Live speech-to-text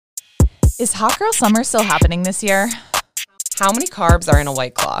Is Hot Girl Summer still happening this year? How many carbs are in a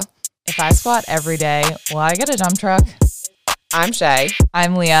White Claw? If I squat every day, will I get a dump truck? I'm Shay.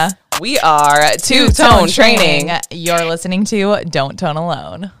 I'm Leah. We are Two Tone Training. You're listening to Don't Tone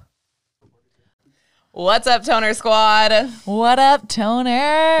Alone. What's up, Toner Squad? What up,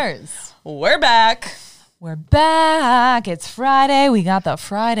 toners? We're back. We're back. It's Friday. We got the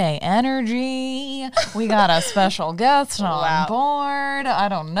Friday energy. We got a special guest on board. I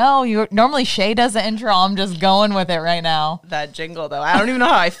don't know. Normally Shay does the intro. I'm just going with it right now. That jingle, though. I don't even know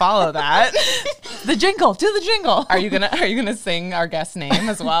how I follow that. The jingle. Do the jingle. Are you gonna sing our guest name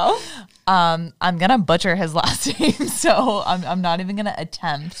as well? I'm gonna butcher his last name, so I'm not even gonna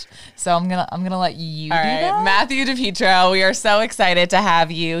attempt. So I'm gonna let you. All do right, that. Matthew DePietro, we are so excited to have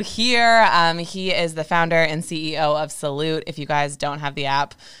you here. He is the founder and CEO of Salute. If you guys don't have the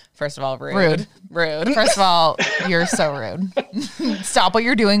app, first of all, rude. First of all, you're so rude. Stop what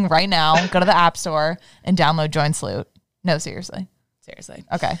you're doing right now. Go to the App Store and download Join Salute. No, seriously.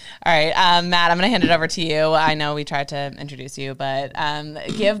 Okay. All right. Matt, I'm going to hand it over to you. I know we tried to introduce you, but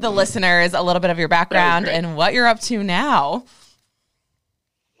give the listeners a little bit of your background and what you're up to now.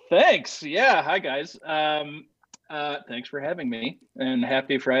 Thanks. Yeah. Hi, guys. Thanks for having me, and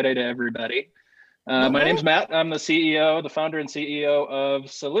happy Friday to everybody. My name's Matt. I'm the CEO, the founder and CEO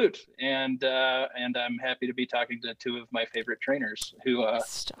of Salute, and I'm happy to be talking to two of my favorite trainers who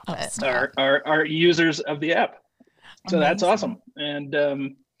are users of the app. So amazing. That's awesome, and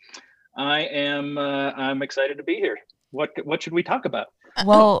I'm excited to be here. What should we talk about?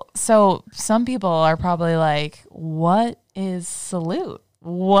 Well, so some people are probably like, "What is Salute?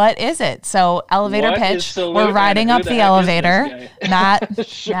 What is it?" So elevator pitch. We're riding up the elevator. Matt,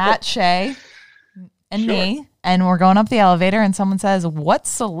 Sure. Matt, Shay, and me, and we're going up the elevator, and someone says, "What's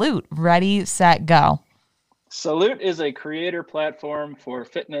Salute?" Ready, set, go. Salute is a creator platform for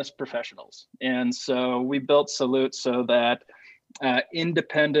fitness professionals. And so we built Salute so that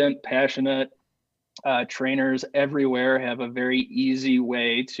independent, passionate trainers everywhere have a very easy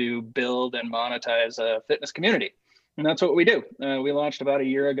way to build and monetize a fitness community. And that's what we do. We launched about a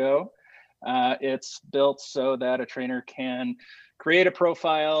year ago. It's built so that a trainer can create a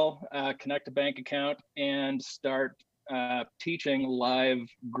profile, connect a bank account, and start teaching live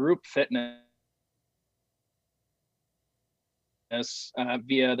group fitness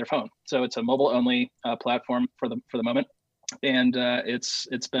via their phone. So it's a mobile-only platform for the moment, and it's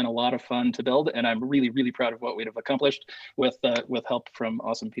been a lot of fun to build. And I'm really, really proud of what we've accomplished with help from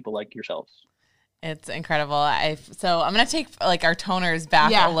awesome people like yourselves. It's incredible. So I'm gonna take like our toners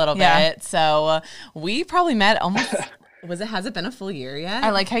back a little bit. So we probably met almost. Has it been a full year yet?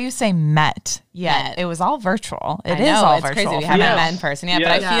 I like how you say met. Yeah, it was all virtual. It is know, all it's virtual. Crazy. We haven't met in person yet, but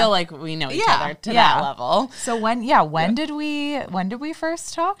I feel like we know each other to that level. So when did we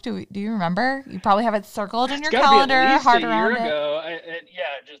first talk? Do you remember? You probably have it circled in your calendar. Be at least hard a around year it. ago.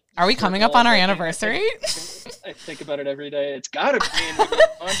 Are we coming up on our anniversary? I think about it every day. It's got to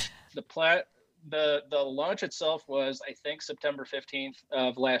be. The launch itself was, I think, September 15th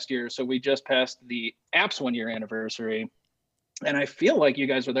of last year. So we just passed the app's 1 year anniversary. And I feel like you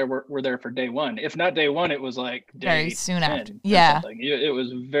guys were there for day one. If not day one, it was like day very soon 10 after. or Yeah. something. It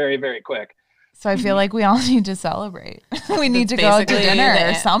was very, very quick. So I feel like we all need to celebrate. We need to go to dinner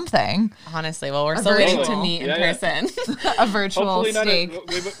or something. Honestly, well, we're still waiting to meet in person. A virtual Hopefully steak.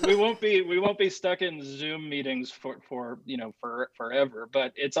 We won't be stuck in Zoom meetings for forever.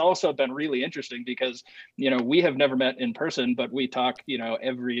 But it's also been really interesting because we have never met in person, but we talk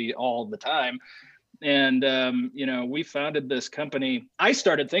all the time. And we founded this company. I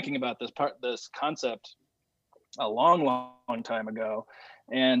started thinking about this concept a long time ago,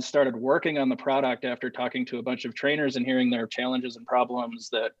 and started working on the product after talking to a bunch of trainers and hearing their challenges and problems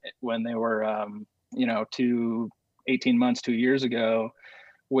that when they were 18 months, 2 years ago,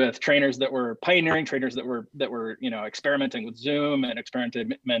 with trainers that were pioneering, trainers that were experimenting with Zoom and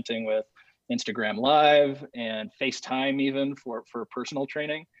experimenting with Instagram Live and FaceTime even for personal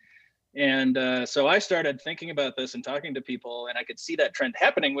training. And so I started thinking about this and talking to people, and I could see that trend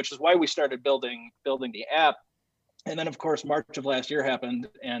happening, which is why we started building the app. And then, of course, March of last year happened,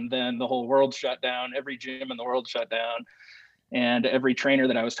 and then the whole world shut down. Every gym in the world shut down, and every trainer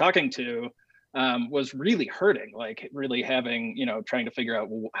that I was talking to was really hurting, like really having, trying to figure out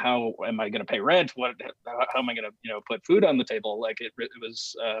how am I going to pay rent? How am I going to, put food on the table? Like it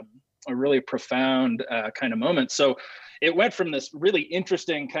was a really profound kind of moment. So it went from this really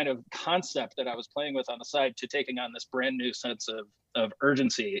interesting kind of concept that I was playing with on the side to taking on this brand new sense of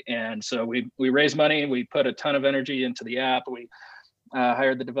urgency. And so we raised money, we put a ton of energy into the app, we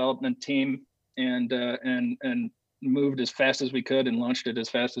hired the development team, and moved as fast as we could and launched it as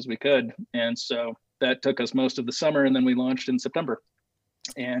fast as we could. And so that took us most of the summer, and then we launched in September.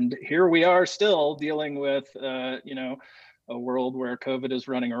 And here we are still dealing with, you know, a world where COVID is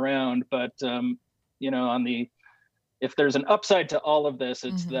running around. But, you know, if there's an upside to all of this,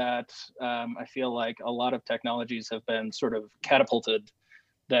 it's that I feel like a lot of technologies have been sort of catapulted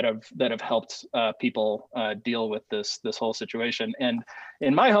that have helped people deal with this whole situation. And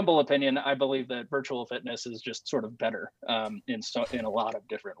in my humble opinion, I believe that virtual fitness is just sort of better in a lot of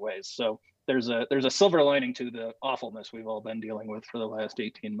different ways. So there's a silver lining to the awfulness we've all been dealing with for the last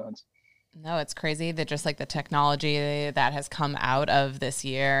 18 months. No, it's crazy that just like the technology that has come out of this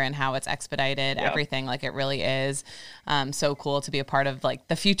year and how it's expedited everything. Like it really is so cool to be a part of like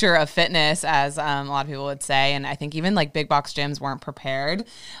the future of fitness, as a lot of people would say. And I think even like big box gyms weren't prepared.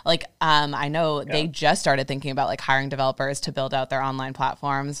 Like I know they just started thinking about like hiring developers to build out their online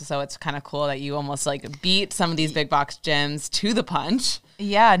platforms. So it's kind of cool that you almost like beat some of these big box gyms to the punch.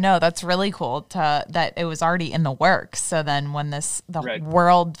 Yeah, no, that's really cool that it was already in the works. So then when the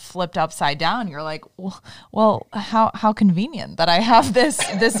world flipped upside down, you're like, well, how convenient that I have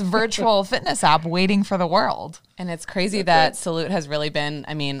this virtual fitness app waiting for the world. And it's crazy that Salute has really been,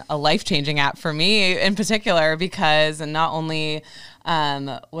 I mean, a life-changing app for me in particular, because not only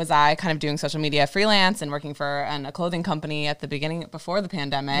was I kind of doing social media freelance and working for a clothing company at the beginning before the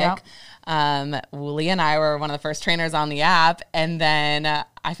pandemic. Lee and I were one of the first trainers on the app. And then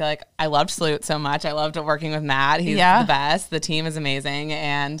I feel like I loved Salute so much. I loved working with Matt. He's the best. The team is amazing.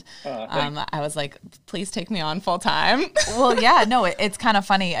 And I was like, please take me on full time. Well, yeah, no, it's kind of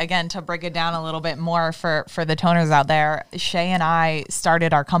funny, again, to break it down a little bit more for the toners out there. Shay and I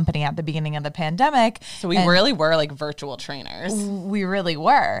started our company at the beginning of the pandemic. So we really were like virtual trainers. We really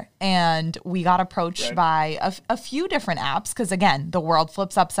were. And we got approached by a few different apps because, again, the world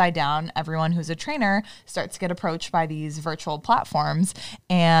flips upside down. Everyone who's a trainer starts to get approached by these virtual platforms.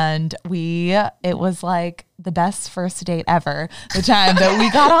 And it was like the best first date ever, the time that we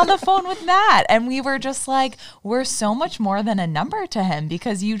got on the phone with Matt. And we were just like, we're so much more than a number to him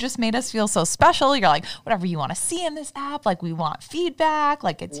because you just made us feel so special. You're like, whatever you want to see in this app, like we want feedback,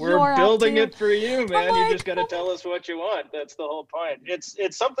 like we're building it for you, man. You just got to tell us what you want. That's the whole point.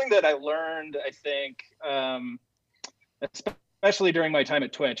 It's something that I learned, I think, especially during my time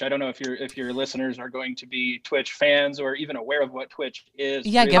at Twitch. I don't know if your listeners are going to be Twitch fans or even aware of what Twitch is.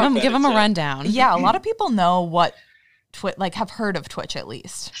 Yeah, give them a rundown. Yeah, a lot of people know what have heard of Twitch at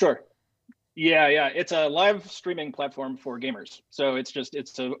least. Sure. Yeah. It's a live streaming platform for gamers. So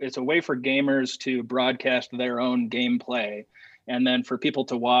it's a way for gamers to broadcast their own gameplay, and then for people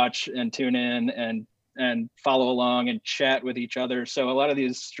to watch and tune in and follow along and chat with each other. So a lot of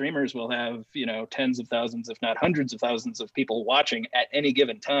these streamers will have, you know, tens of thousands, if not hundreds of thousands of people watching at any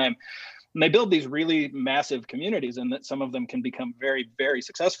given time. And they build these really massive communities, and that some of them can become very, very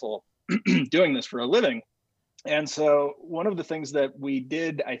successful doing this for a living. And so one of the things that we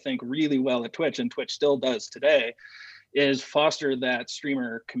did, I think, really well at Twitch, and Twitch still does today, is foster that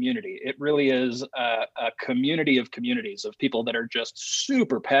streamer community. It really is a community of communities of people that are just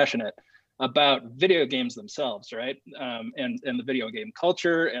super passionate about video games themselves, right? And the video game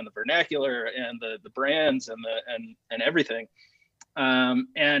culture and the vernacular and the brands and everything.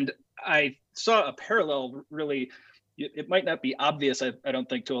 And I saw a parallel, really. It might not be obvious, I don't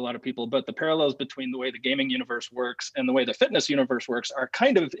think, to a lot of people, but the parallels between the way the gaming universe works and the way the fitness universe works are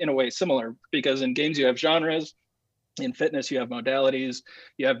kind of, in a way, similar, because in games you have genres. In fitness, you have modalities,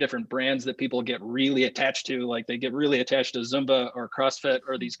 you have different brands that people get really attached to, like they get really attached to Zumba or CrossFit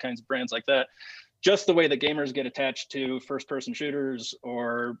or these kinds of brands like that, just the way that gamers get attached to first-person shooters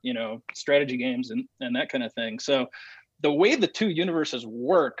or, you know, strategy games and that kind of thing. So the way the two universes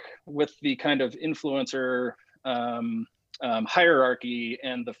work with the kind of influencer hierarchy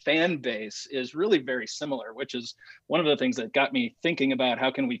and the fan base is really very similar, which is one of the things that got me thinking about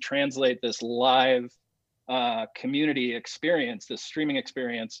how can we translate this live community experience, this streaming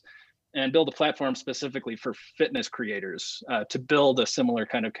experience, and build a platform specifically for fitness creators to build a similar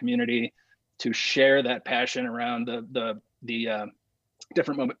kind of community, to share that passion around the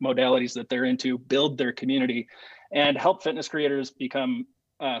different modalities that they're into, build their community, and help fitness creators become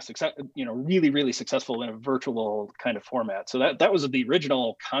really, really successful in a virtual kind of format. So that was the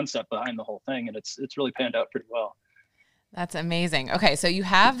original concept behind the whole thing, and it's really panned out pretty well. That's amazing. Okay, so you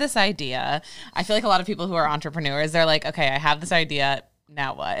have this idea. I feel like a lot of people who are entrepreneurs, they're like, okay, I have this idea.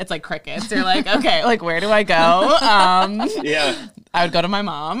 now what? It's like crickets. You're like, okay, like where do I go? Yeah. I would go to my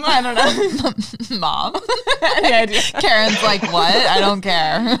mom. I don't know. Mom. Any idea? Karen's like, what? I don't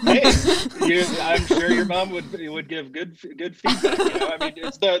care. Hey, I'm sure your mom would give good feedback. You know, I mean,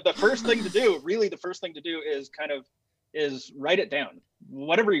 it's the first thing to do. Really, the first thing to do is write it down.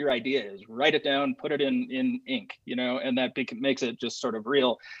 Whatever your idea is, write it down, put it in ink, you know, and that makes it just sort of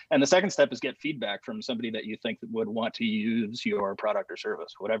real. And the second step is get feedback from somebody that you think would want to use your product or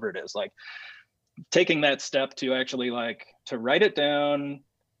service, whatever it is. Like taking that step to actually like to write it down,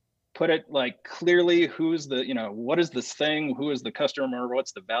 put it like clearly, who's the, you know, what is this thing? Who is the customer?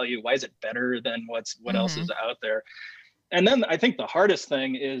 What's the value? Why is it better than what else is out there? And then I think the hardest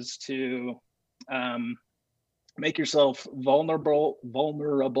thing is to, make yourself vulnerable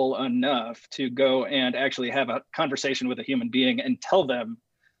enough to go and actually have a conversation with a human being and tell them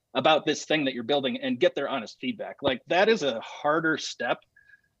about this thing that you're building and get their honest feedback. Like that is a harder step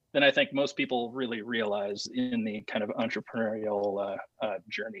than I think most people really realize in the kind of entrepreneurial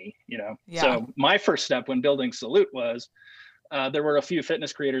journey, you know? Yeah. So my first step when building Salute was, there were a few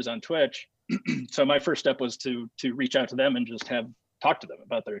fitness creators on Twitch. So my first step was to reach out to them and just talk to them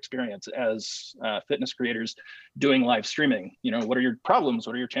about their experience as fitness creators doing live streaming. You know, what are your problems?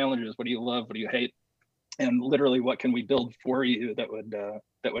 What are your challenges? What do you love? What do you hate? And literally, what can we build for you that would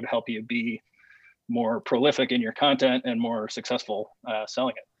help you be more prolific in your content and more successful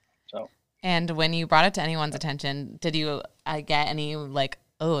selling it? So. And when you brought it to anyone's attention, did you get any like,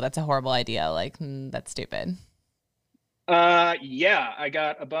 oh, that's a horrible idea? Like, that's stupid. Yeah, I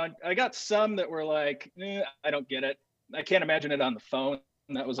got a bunch. I got some that were like, I don't get it. I can't imagine it on the phone.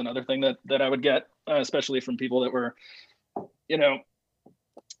 And that was another thing that I would get, especially from people that were, you know,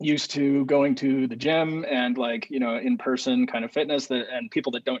 used to going to the gym and like, you know, in-person kind of fitness and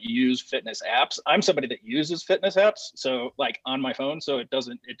people that don't use fitness apps. I'm somebody that uses fitness apps. So like on my phone. So it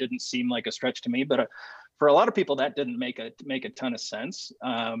didn't seem like a stretch to me, but for a lot of people that didn't make a ton of sense.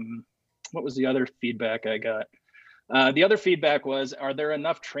 What was the other feedback I got? The other feedback was, are there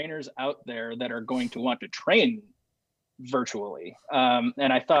enough trainers out there that are going to want to train virtually?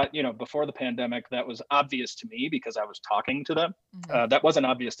 And I thought, you know, before the pandemic, that was obvious to me because I was talking to them. That wasn't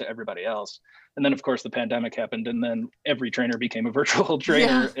obvious to everybody else. And then of course the pandemic happened and then every trainer became a virtual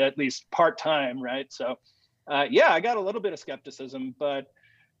trainer, at least part-time, right? So yeah, I got a little bit of skepticism, but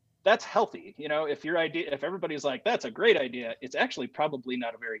that's healthy. You know, if everybody's like, that's a great idea, it's actually probably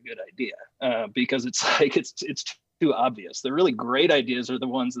not a very good idea because it's like, it's too obvious. The really great ideas are the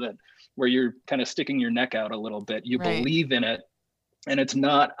ones where you're kind of sticking your neck out a little bit. You believe in it and it's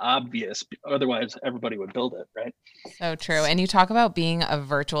not obvious. Otherwise everybody would build it, right? So true. And you talk about being a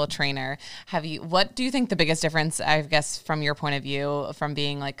virtual trainer. What do you think the biggest difference, I guess, from your point of view, from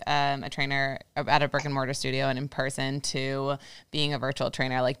being like a trainer at a brick and mortar studio and in person to being a virtual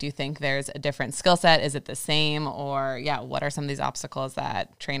trainer? Like, do you think there's a different skill set? Is it the same? Or what are some of these obstacles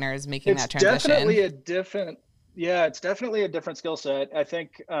that trainers making that transition? It's definitely a different skill set. I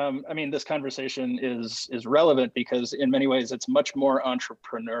think, I mean, this conversation is relevant because in many ways it's much more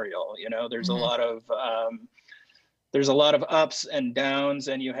entrepreneurial. You know, there's a lot of ups and downs,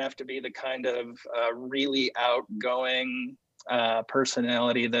 and you have to be the kind of really outgoing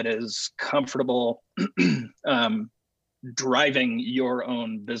personality that is comfortable driving your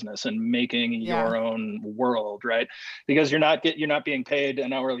own business and making your own world, right? Because you're not being paid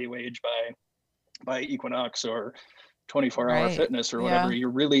an hourly wage by Equinox or 24-hour fitness or whatever.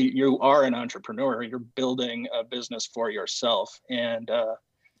 You are an entrepreneur. You're building a business for yourself. And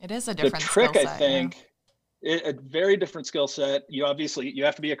it is a different trick, skill set, I think, a very different skill set. You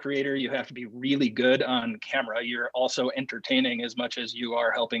have to be a creator. You have to be really good on camera. You're also entertaining as much as you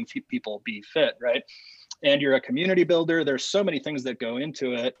are helping people be fit, right? And you're a community builder. There's so many things that go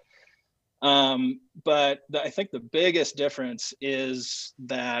into it. But I think the biggest difference is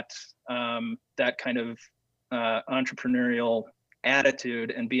that that kind of entrepreneurial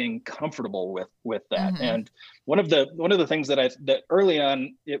attitude and being comfortable with that. And one of the things that early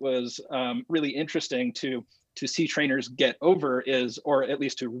on it was really interesting to see trainers get over is, or at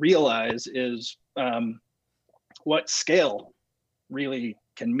least to realize is, what scale really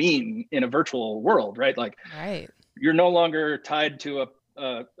can mean in a virtual world, right? Like, you're no longer tied to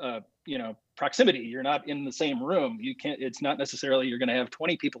a proximity. You're not in the same room. It's not necessarily you're going to have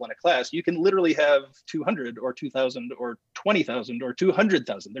 20 people in a class. You can literally have 200 or 2,000 or 20,000 or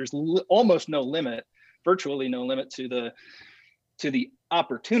 200,000. There's almost no limit, virtually no limit to to the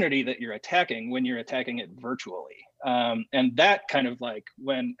opportunity that you're attacking when you're attacking it virtually. And that kind of like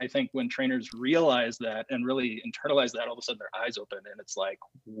when trainers realize that and really internalize that, all of a sudden their eyes open and it's like,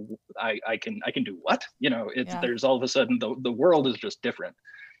 I can do what? There's all of a sudden the world is just different.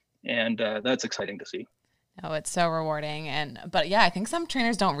 And that's exciting to see. Oh, it's so rewarding. But yeah, I think some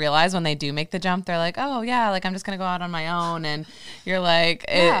trainers don't realize when they do make the jump, they're like, oh yeah, like I'm just going to go out on my own. And you're like,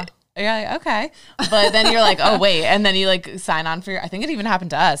 yeah, okay. But then you're like, oh wait. And then you like sign on for I think it even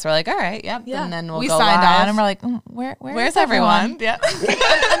happened to us. We're like, all right, yep. Yeah. And then we go signed live. on and we're like, where's everyone? Yeah.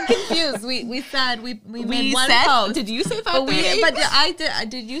 I'm confused. We said we made one post. Did you say 5:30? But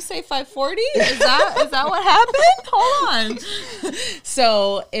did you say 5:40? Is that what happened? Hold on.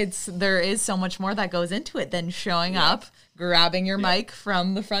 So there is so much more that goes into it than showing up, grabbing your mic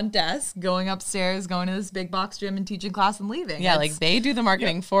from the front desk, going upstairs, going to this big box gym and teaching class and leaving. Yeah, like they do the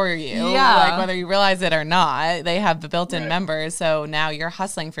marketing for you. Yeah. Like whether you realize it or not, they have the built-in members. So now you're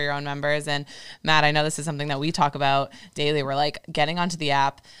hustling for your own members. And Matt, I know this is something that we talk about daily. We're like getting onto the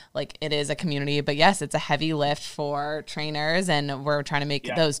app, like it is a community, but yes, it's a heavy lift for trainers and we're trying to make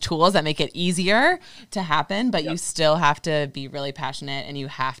those tools that make it easier to happen, but you still have to be really passionate and you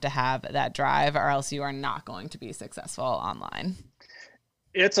have to have that drive or else you are not going to be successful online.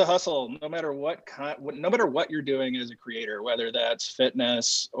 It's a hustle, no matter what you're doing as a creator, whether that's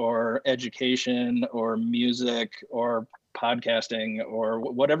fitness or education or music or podcasting or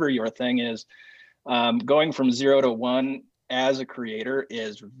whatever your thing is. Going from 0 to 1 as a creator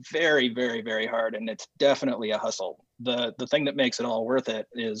is very, very, very hard, and it's definitely a hustle. The thing that makes it all worth it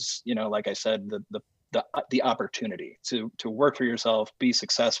is, like I said, the opportunity to work for yourself, be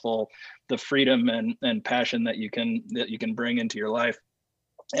successful, the freedom and passion that you can bring into your life,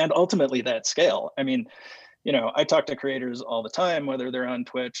 and ultimately that scale. I mean, I talk to creators all the time, whether they're on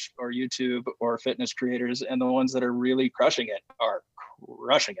Twitch or YouTube or fitness creators, and the ones that are really crushing it are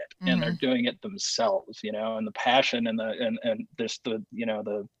crushing it, and they're doing it themselves, and the passion and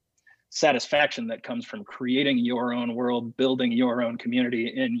the satisfaction that comes from creating your own world, building your own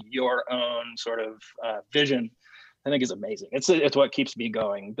community in your own sort of vision, I think is amazing. It's what keeps me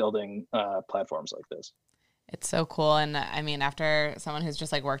going, building platforms like this. It's so cool. And I mean, after someone who's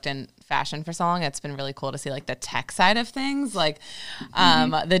just like worked in fashion for so long, it's been really cool to see like the tech side of things. Like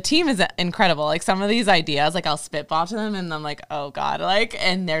the team is incredible. Like some of these ideas, like I'll spitball to them and I'm like, oh God,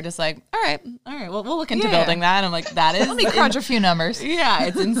 and they're just like, all right. Well, we'll look into building that. And I'm like, that is, let me crunch a few numbers. Yeah.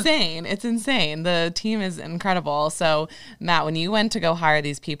 It's insane. It's insane. The team is incredible. So Matt, when you went to go hire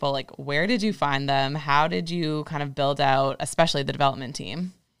these people, like where did you find them? How did you kind of build out, especially the development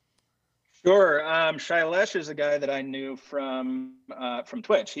team? Sure. Shailesh is a guy that I knew from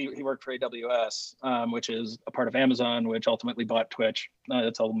Twitch. He worked for AWS, which is a part of Amazon, which ultimately bought Twitch.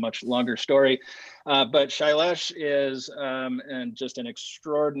 It's a much longer story. But Shailesh is and just an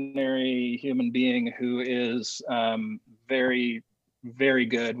extraordinary human being who is very, very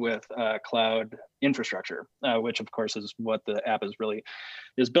good with cloud infrastructure, which of course is what the app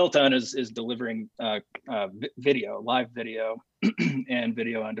is built on, is delivering video, live video and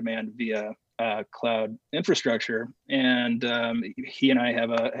video on demand via cloud infrastructure. And he and I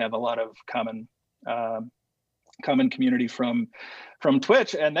have a lot of common community from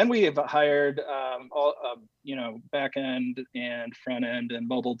Twitch. And then we have hired all back end and front end and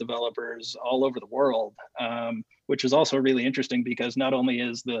mobile developers all over the world, which is also really interesting because not only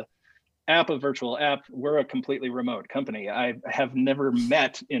is the app a virtual app, we're a completely remote company. I have never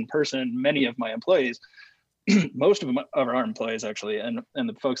met in person many of my employees, most of our employees actually, and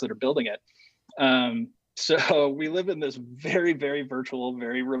the folks that are building it. So we live in this very, very virtual,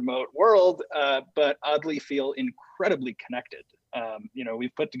 very remote world, but oddly feel incredibly connected.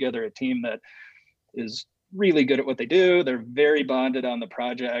 We've put together a team that is really good at what they do. They're very bonded on the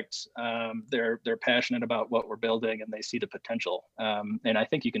project. They're passionate about what we're building, and they see the potential. And I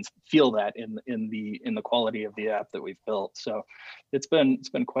think you can feel that in the quality of the app that we've built. So it's been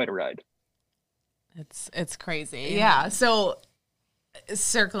quite a ride. It's crazy. Yeah. So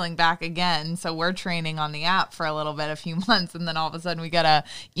circling back again, so we're training on the app for a few months, and then all of a sudden we get a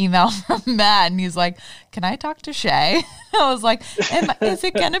email from Matt, and he's like, "Can I talk to Shay?" I was like, "Is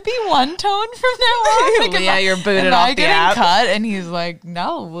it gonna be one tone from now on?" Like, yeah, you're booted off the app. Cut? And he's like,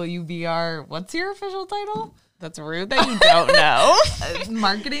 "No, will you be what's your official title?" That's rude that you don't know.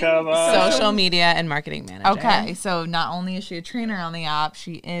 Marketing, social media, and marketing manager. Okay, so not only is she a trainer on the app,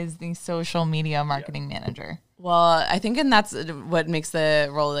 she is the social media marketing manager. Well, I think, and that's what makes the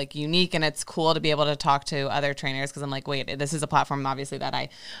role like unique, and it's cool to be able to talk to other trainers because I'm like, wait, this is a platform obviously that I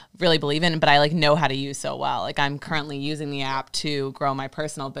really believe in, but I like know how to use so well. Like I'm currently using the app to grow my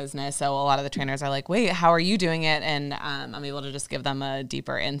personal business, so a lot of the trainers are like, wait, how are you doing it? And I'm able to just give them a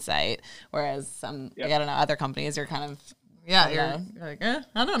deeper insight. Whereas some, I don't know, other companies are kind of you're like, I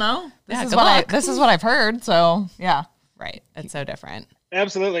don't know. This is what I've heard. So yeah, right. It's so different.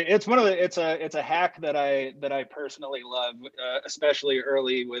 Absolutely. It's a hack that I personally love, especially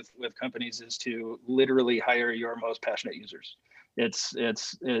early with companies, is to literally hire your most passionate users. It's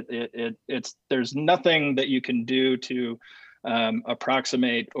there's nothing that you can do to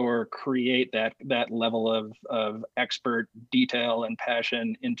approximate or create that level of expert detail and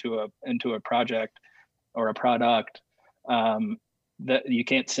passion into a project or a product. That you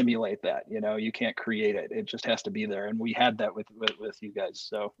can't simulate that, you can't create it. It just has to be there. And we had that with you guys.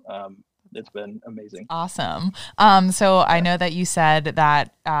 So it's been amazing. Awesome. So I know that you said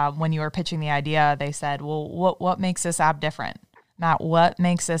that when you were pitching the idea, they said, well, what makes this app different? Matt, what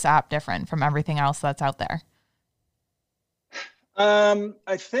makes this app different from everything else that's out there?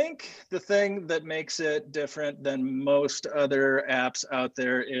 I think the thing that makes it different than most other apps out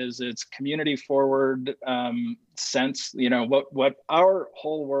there is its community forward sense. What our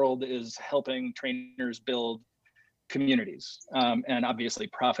whole world is helping trainers build communities and obviously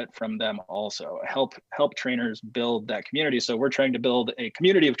profit from them also. Help trainers build that community. So we're trying to build a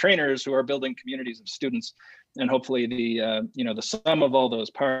community of trainers who are building communities of students, and hopefully the sum of all those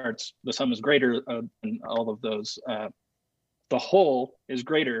parts, the sum is greater than all of those. The whole is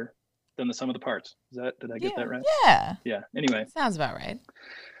greater than the sum of the parts. Did I get that right? Yeah. Anyway. Sounds about right.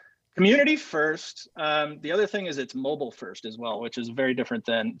 Community first. The other thing is it's mobile first as well, which is very different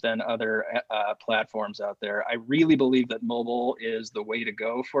than other platforms out there. I really believe that mobile is the way to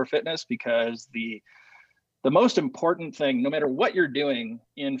go for fitness, because the most important thing, no matter what you're doing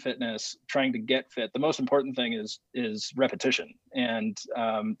in fitness, trying to get fit, the most important thing is repetition and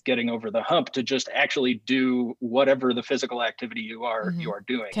getting over the hump to just actually do whatever the physical activity you are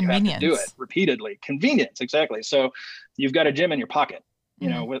doing. Convenience. You have to do it repeatedly. Convenience, exactly. So you've got a gym in your pocket,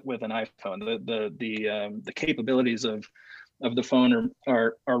 with an iPhone. The capabilities of the phone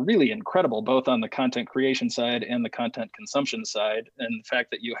are really incredible, both on the content creation side and the content consumption side. And the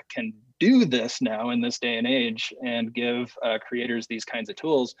fact that you can do this now in this day and age and give creators these kinds of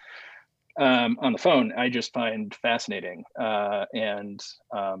tools on the phone, I just find fascinating and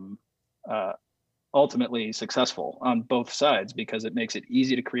ultimately successful on both sides, because it makes it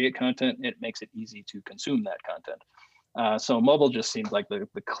easy to create content. It makes it easy to consume that content. So mobile just seems like the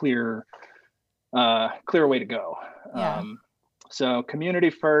clear way to go. Yeah. So community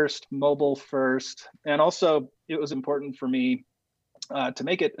first, mobile first, and also it was important for me to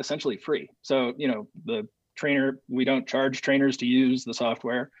make it essentially free. So, the trainer, we don't charge trainers to use the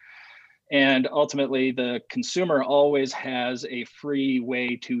software. And ultimately the consumer always has a free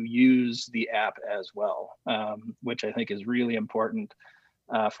way to use the app as well, which I think is really important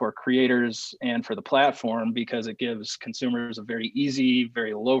for creators and for the platform, because it gives consumers a very easy,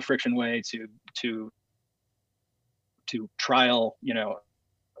 very low friction way to trial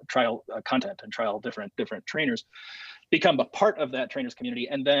content and trial different trainers, become a part of that trainers community,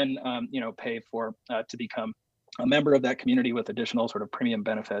 and then pay for to become a member of that community with additional sort of premium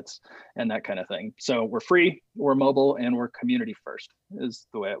benefits and that kind of thing. So we're free, we're mobile, and we're community first is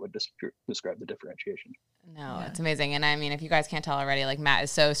the way I would describe the differentiation. No, It's amazing. And I mean, if you guys can't tell already, like Matt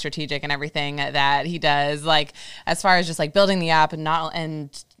is so strategic in everything that he does, like as far as just like building the app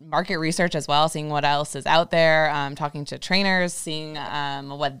and market research as well, seeing what else is out there, talking to trainers, seeing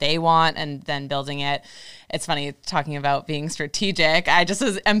what they want, and then building it. It's funny talking about being strategic. I just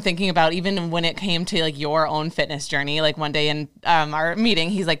am thinking about even when it came to like your own fitness journey, like one day in our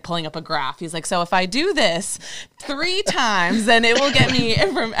meeting, he's like pulling up a graph. He's like, so if I do this 3 times, then it will get me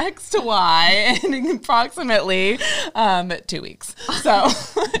from X to Y in approximately 2 weeks. So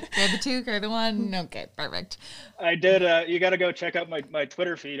Carry the 2, carry the 1. Okay, perfect. I did. You got to go check out my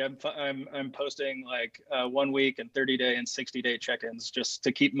Twitter feed. I'm posting like 1 week and 30-day and 60-day check-ins just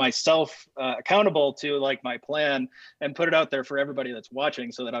to keep myself accountable to like my plan and put it out there for everybody that's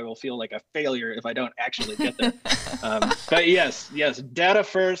watching, so that I will feel like a failure if I don't actually get there. But yes, data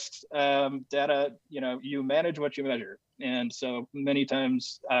first. Data. You manage what you measure. And so many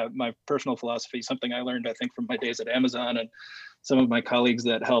times, my personal philosophy, something I learned, I think, from my days at Amazon and some of my colleagues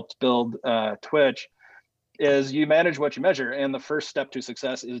that helped build Twitch, is you manage what you measure. And the first step to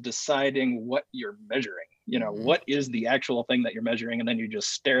success is deciding what you're measuring. What is the actual thing that you're measuring? And then you just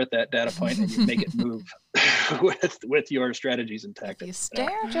stare at that data point and you make it move. with your strategies and tactics. If you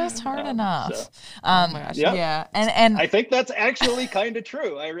stare just hard enough. So, oh my gosh. Yeah. And I think that's actually kind of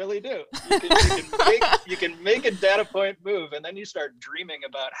true. I really do. You can make a data point move, and then you start dreaming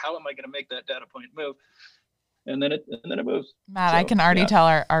about how am I going to make that data point move, and then it moves. Matt, I can already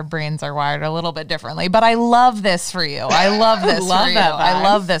tell our brains are wired a little bit differently, but I love this for you. I love this for you. I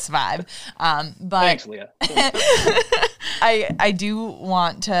love this vibe. But thanks, Leah. I do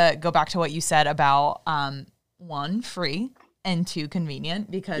want to go back to what you said about one, free, and two,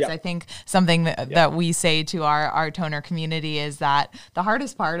 convenient, because I think something that we say to our toner community is that the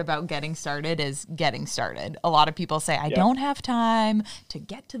hardest part about getting started is getting started. A lot of people say, I don't have time to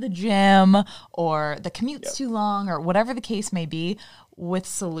get to the gym, or the commute's too long, or whatever the case may be. With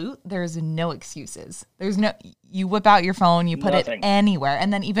Salute, there's no excuses. You whip out your phone, you put it anywhere.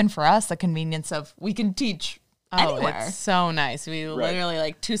 And then even for us, the convenience of we can teach anywhere. It's so nice. We literally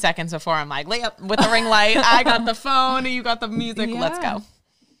like 2 seconds before I'm like, lay up with the ring light. I got the phone. You got the music. Let's go.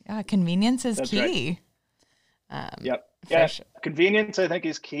 Yeah, convenience is key. Right. Sure. Convenience, I think,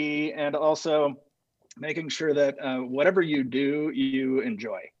 is key, and also making sure that whatever you do, you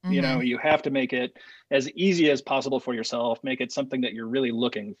enjoy. Mm-hmm. You know, you have to make it as easy as possible for yourself. Make it something that you're really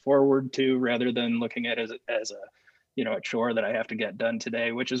looking forward to, rather than looking at it as a chore that I have to get done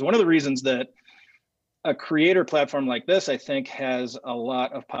today. Which is one of the reasons that a creator platform like this, I think, has a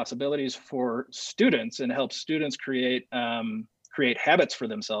lot of possibilities for students and helps students create habits for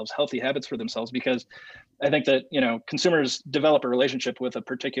themselves, healthy habits for themselves, because I think that, consumers develop a relationship with a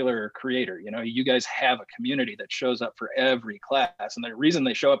particular creator. You guys have a community that shows up for every class. And the reason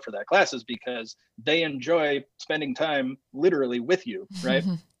they show up for that class is because they enjoy spending time literally with you, right?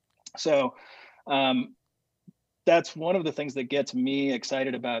 So, that's one of the things that gets me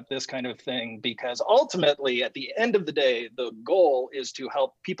excited about this kind of thing, because ultimately, at the end of the day, the goal is to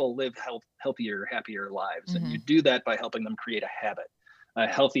help people live healthier, happier lives. Mm-hmm. And you do that by helping them create a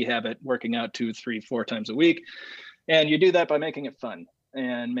healthy habit, working out 2, 3, 4 times a week. And you do that by making it fun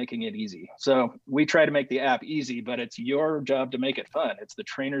and making it easy. So we try to make the app easy, but it's your job to make it fun. It's the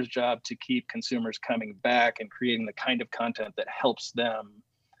trainer's job to keep consumers coming back and creating the kind of content that helps them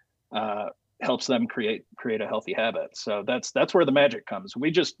create a healthy habit. So that's where the magic comes.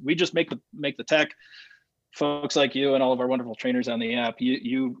 We just make the tech. Folks like you and all of our wonderful trainers on the app,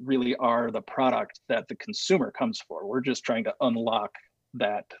 you really are the product that the consumer comes for. We're just trying to unlock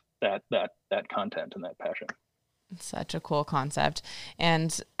that content and that passion. Such a cool concept.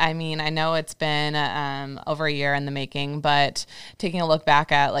 And I mean, I know it's been over a year in the making, but taking a look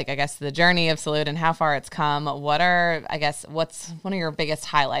back at the journey of Salute and how far it's come, what's one of your biggest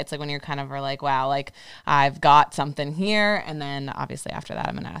highlights? Like when you're kind of like, wow, like I've got something here. And then obviously after that,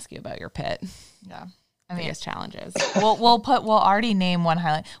 I'm going to ask you about your pit. Yeah. Biggest challenges. We'll already name one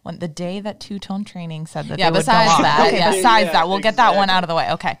highlight. The day that Two Tone Training said that. Yeah. Besides that. Okay. Yeah. Besides that, we'll get that one out of the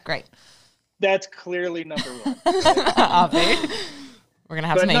way. Okay. Great. That's clearly number one. We're going to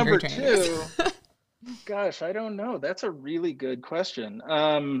have some angry trainers. Number 2, gosh, I don't know. That's a really good question.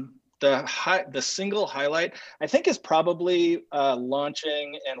 The single highlight, I think, is probably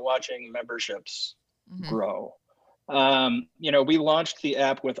launching and watching memberships grow. We launched the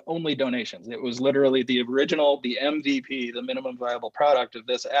app with only donations. It was literally the MVP, the minimum viable product of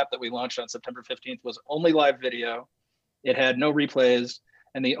this app that we launched on September 15th was only live video. It had no replays.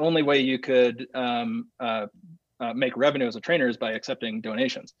 And the only way you could make revenue as a trainer is by accepting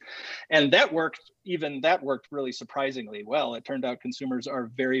donations. And that worked really surprisingly well. It turned out consumers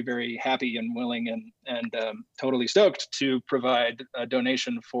are very, very happy and willing and totally stoked to provide a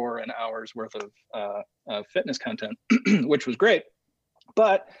donation for an hour's worth of fitness content, which was great.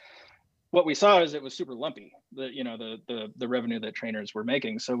 But what we saw is it was super lumpy, the revenue that trainers were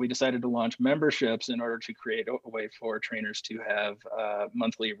making. So we decided to launch memberships in order to create a way for trainers to have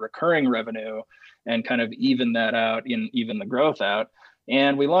monthly recurring revenue and kind of even that out, even the growth out.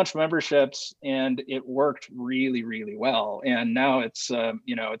 And we launched memberships, and it worked really, really well. And now it's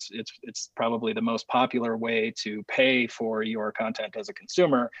probably the most popular way to pay for your content as a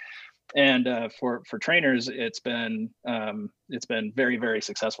consumer. And for trainers, it's been very, very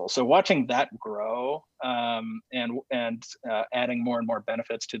successful. So watching that grow and adding more and more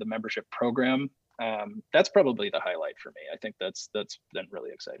benefits to the membership program, that's probably the highlight for me. I think that's been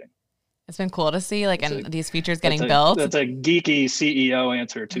really exciting. It's been cool to see, these features getting built. That's a geeky CEO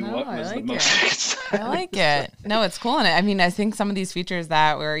answer to what was the most exciting. I like it. No, it's cool. And I mean, I think some of these features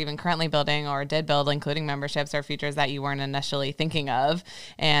that we're even currently building or did build, including memberships, are features that you weren't initially thinking of.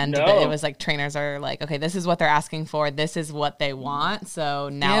 And it was like trainers are like, okay, this is what they're asking for. This is what they want. So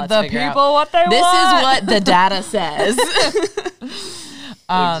now let's figure out what they want. This is what the data says.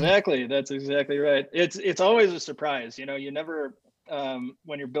 Exactly. That's exactly right. It's always a surprise. You never,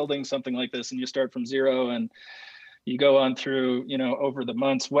 when you're building something like this and you start from zero and you go on through, over the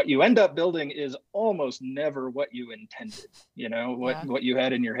months, what you end up building is almost never what you intended, what you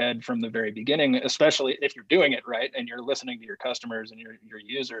had in your head from the very beginning, especially if you're doing it right and you're listening to your customers and your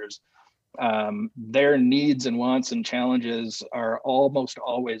users. Their needs and wants and challenges are almost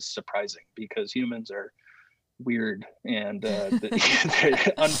always surprising because humans are weird and they're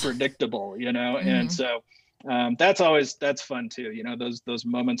unpredictable, and so that's fun too, those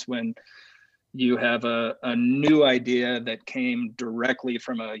moments when you have a new idea that came directly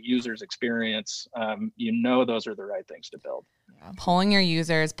from a user's experience. Those are the right things to build. Polling your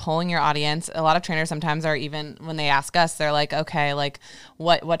users, polling your audience. A lot of trainers sometimes are, even when they ask us, they're like, okay, like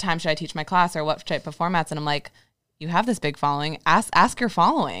what time should I teach my class, or what type of formats? And I'm like, you have this big following. Ask your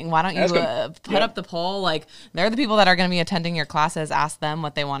following. Why don't you put up the poll? Like, they're the people that are going to be attending your classes. Ask them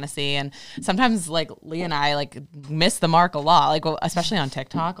what they want to see. And sometimes, like, Lee and I miss the mark a lot. Like, especially on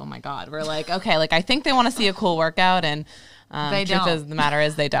TikTok. Oh my God, we're like, okay, like I think they want to see a cool workout, and they truth is the matter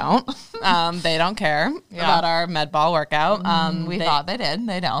is they don't. They don't care about our med ball workout. We thought they did.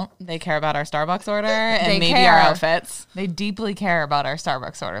 They don't. They care about our Starbucks order and maybe our outfits. They deeply care about our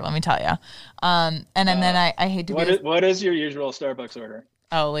Starbucks order, let me tell you. And then I hate to what is your usual Starbucks order?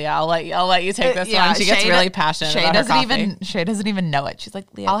 Oh, Leah, I'll let you take this one. She gets really passionate about her coffee. Shay doesn't even know it. She's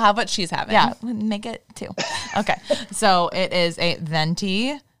like, Leah, I'll have what she's having. Yeah, make it too. Okay, so it is a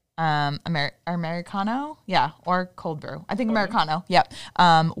venti. Americano, or cold brew. I think Americano,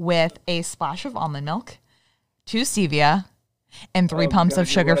 with a splash of almond milk, 2 stevia, and 3 pumps of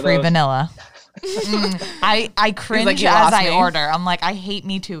sugar-free vanilla. I cringe as I order. I'm like, I hate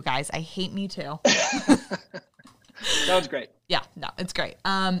me too, guys. I hate me too. Sounds great. Yeah, no, it's great.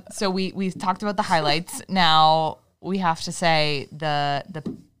 So we talked about the highlights. Now we have to say the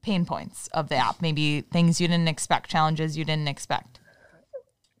pain points of the app. Maybe things you didn't expect, challenges you didn't expect.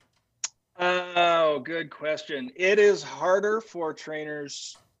 Oh, good question. It is harder for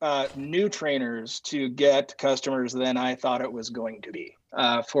trainers, new trainers, to get customers than I thought it was going to be,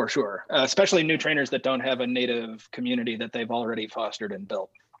 for sure, especially new trainers that don't have a native community that they've already fostered and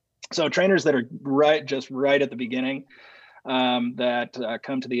built. So trainers that are right at the beginning, that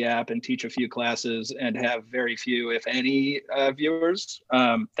come to the app and teach a few classes and have very few, if any, viewers.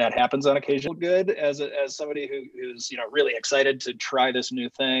 That happens on occasion. Good as somebody who's really excited to try this new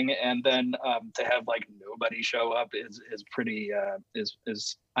thing, and then to have nobody show up is pretty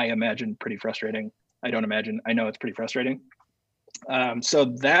is I imagine pretty frustrating. I know it's pretty frustrating. So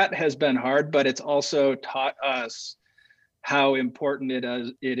that has been hard, but it's also taught us how important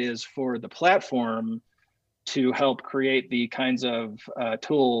it is for the platform to help create the kinds of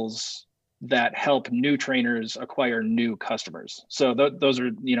tools that help new trainers acquire new customers. So those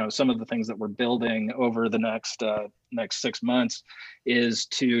are some of the things that we're building over the next 6 months, is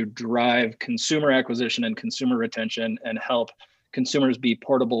to drive consumer acquisition and consumer retention and help consumers be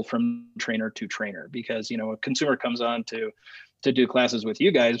portable from trainer to trainer. Because a consumer comes on to do classes with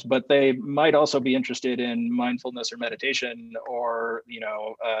you guys, but they might also be interested in mindfulness or meditation or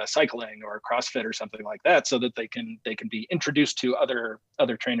cycling or CrossFit or something like that, so that they can be introduced to other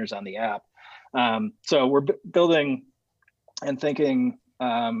trainers on the app. So we're building and thinking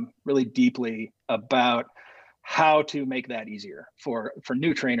really deeply about how to make that easier for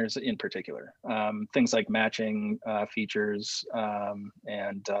new trainers in particular. Things like matching features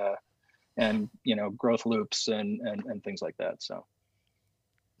and growth loops and things like that.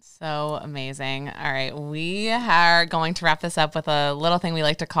 So amazing. All right. We are going to wrap this up with a little thing we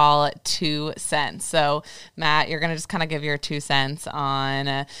like to call 2 cents. So Matt, you're going to just kind of give your 2 cents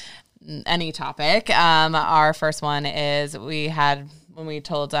on any topic. Our first one is when we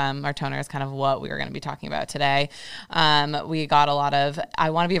told our toners kind of what we were going to be talking about today, we got a lot of, I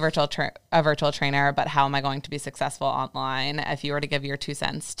want to be a virtual trainer, but how am I going to be successful online? If you were to give your 2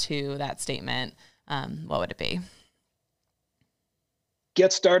 cents to that statement, what would it be?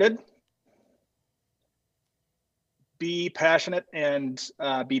 Get started, be passionate, and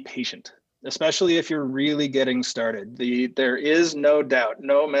be patient, especially if you're really getting started. There is no doubt,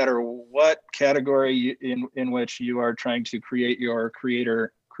 no matter what category in which you are trying to create your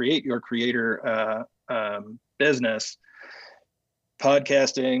creator business,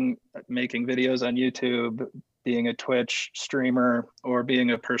 podcasting, making videos on YouTube, being a Twitch streamer, or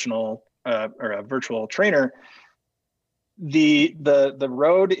being a personal or a virtual trainer, the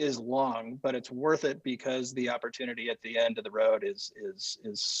road is long, but it's worth it because the opportunity at the end of the road is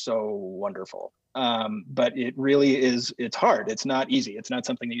so wonderful. But it really is, it's hard. It's not easy. It's not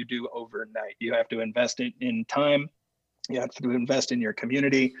something that you do overnight. You have to invest in time. You have to invest in your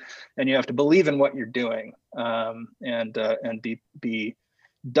community, and you have to believe in what you're doing, and be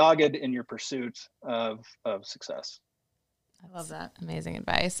dogged in your pursuit of success. I love that. Amazing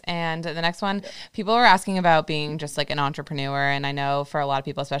advice. And the next one, people were asking about being just like an entrepreneur. And I know for a lot of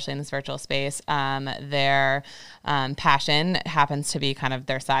people, especially in this virtual space, their passion happens to be kind of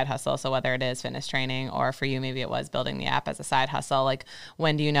their side hustle. So whether it is fitness training, or for you, maybe it was building the app as a side hustle, like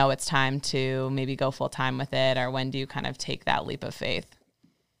when do you know it's time to maybe go full time with it? Or when do you kind of take that leap of faith?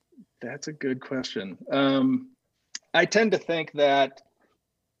 That's a good question. I tend to think that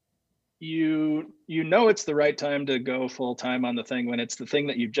you know it's the right time to go full time on the thing when it's the thing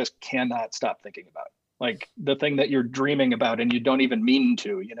that you just cannot stop thinking about, like the thing that you're dreaming about and you don't even mean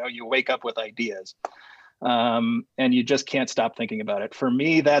to. You wake up with ideas, and you just can't stop thinking about it. For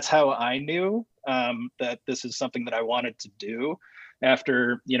me, that's how I knew that this is something that I wanted to do.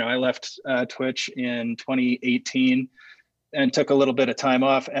 After I left Twitch in 2018 and took a little bit of time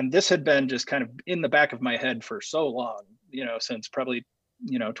off, and this had been just kind of in the back of my head for so long, since probably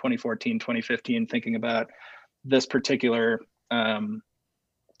 2014, 2015, thinking about this particular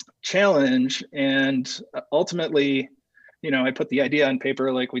challenge. And ultimately, I put the idea on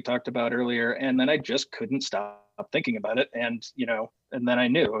paper like we talked about earlier, and then I just couldn't stop thinking about it. And and then I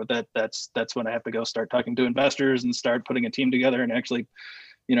knew that that's when I have to go start talking to investors and start putting a team together and actually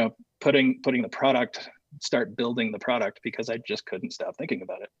putting the product, start building the product, because I just couldn't stop thinking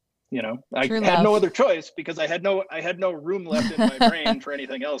about it. I had no other choice, because I had no room left in my brain for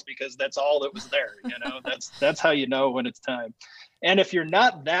anything else, because that's all that was there. That's how you know when it's time. And if you're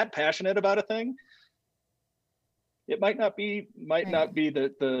not that passionate about a thing, it might not be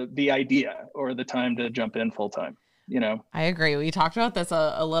the idea or the time to jump in full time. I agree. We talked about this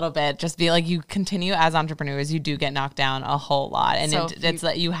a little bit. Just be like, you continue as entrepreneurs, you do get knocked down a whole lot. And so it's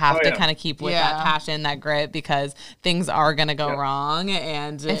that you have to kind of keep with that passion, that grit, because things are going to go wrong.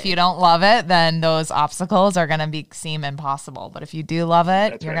 And if you don't love it, then those obstacles are going to seem impossible. But if you do love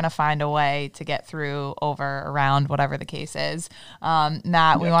it, you're going to find a way to get through, over, around, whatever the case is.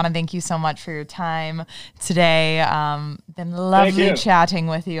 Matt, we want to thank you so much for your time today. Been lovely chatting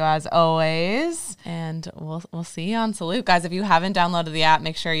with you as always. And we'll see you on Salute. Guys, if you haven't downloaded the app,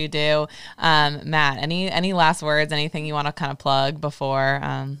 make sure you do. Matt, any last words, anything you want to kind of plug before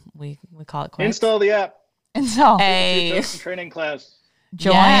we call it quits? Install the app. Install. Hey. Training class.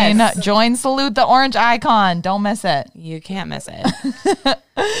 Join Salute, the orange icon. Don't miss it. You can't miss it.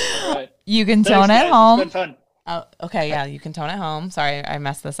 All right. You can tone at home. It's been fun. Oh, okay. Yeah, you can tone at home. Sorry, I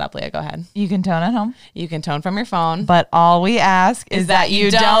messed this up, Leah. Go ahead. You can tone at home. You can tone from your phone. But all we ask is that you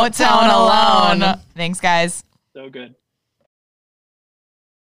don't tone alone. Thanks, guys. So good.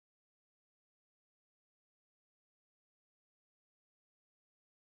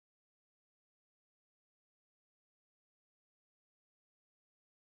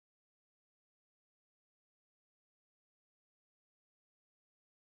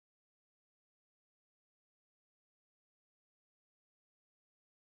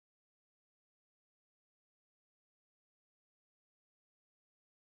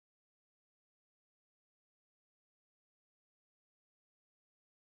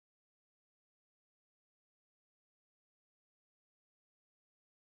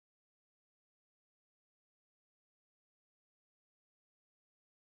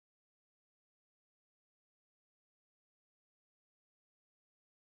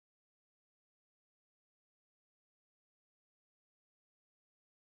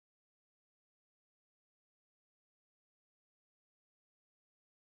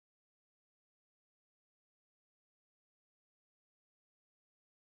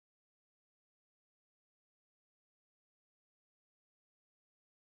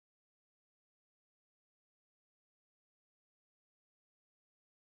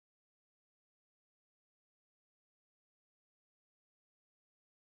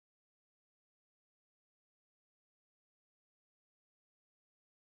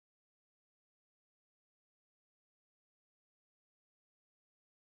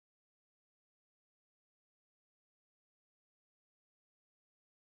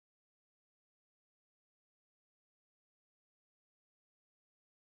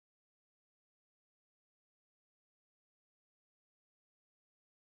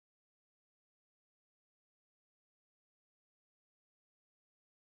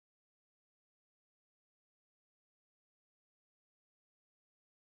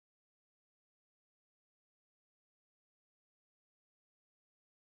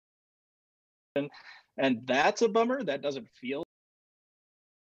 And that's a bummer. That doesn't feel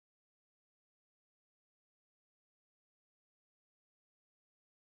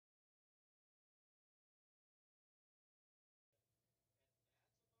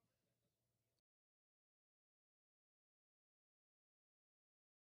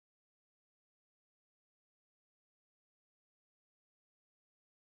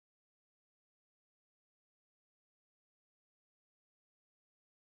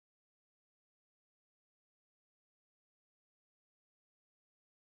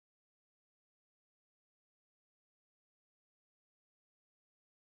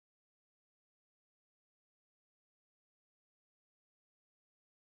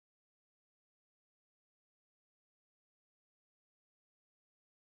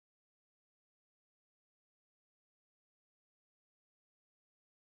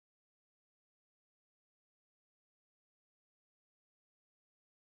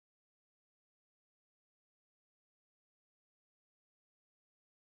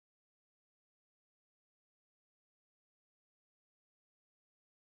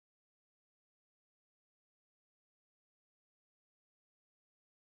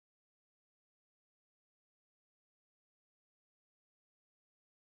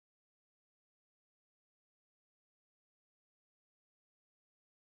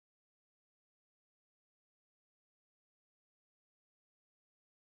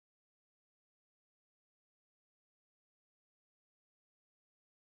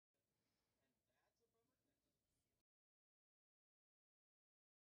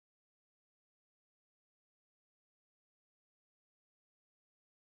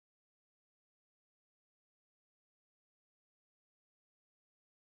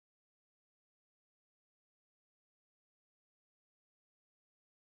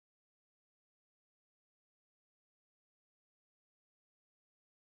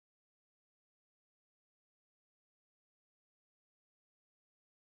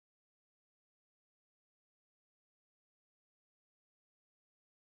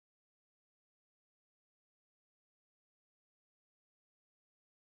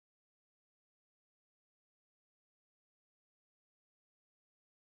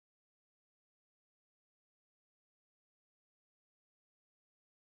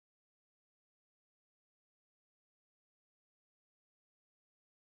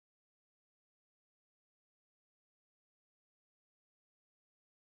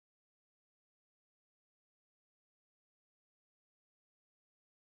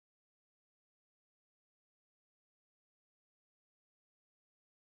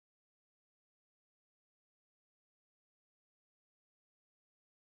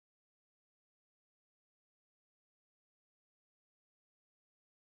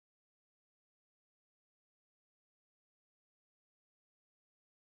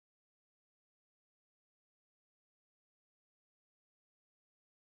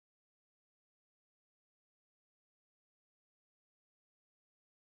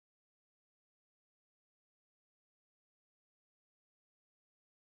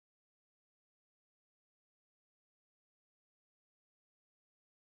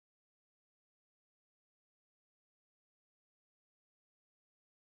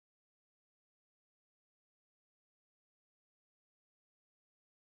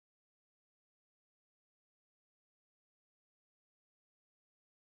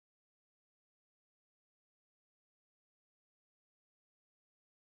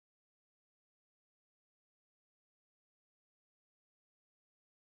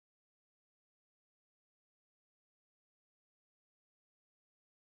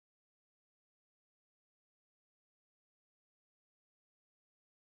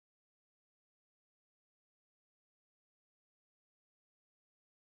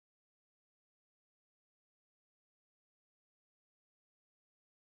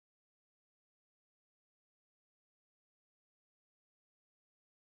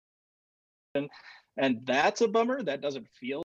And that's a bummer. That doesn't feel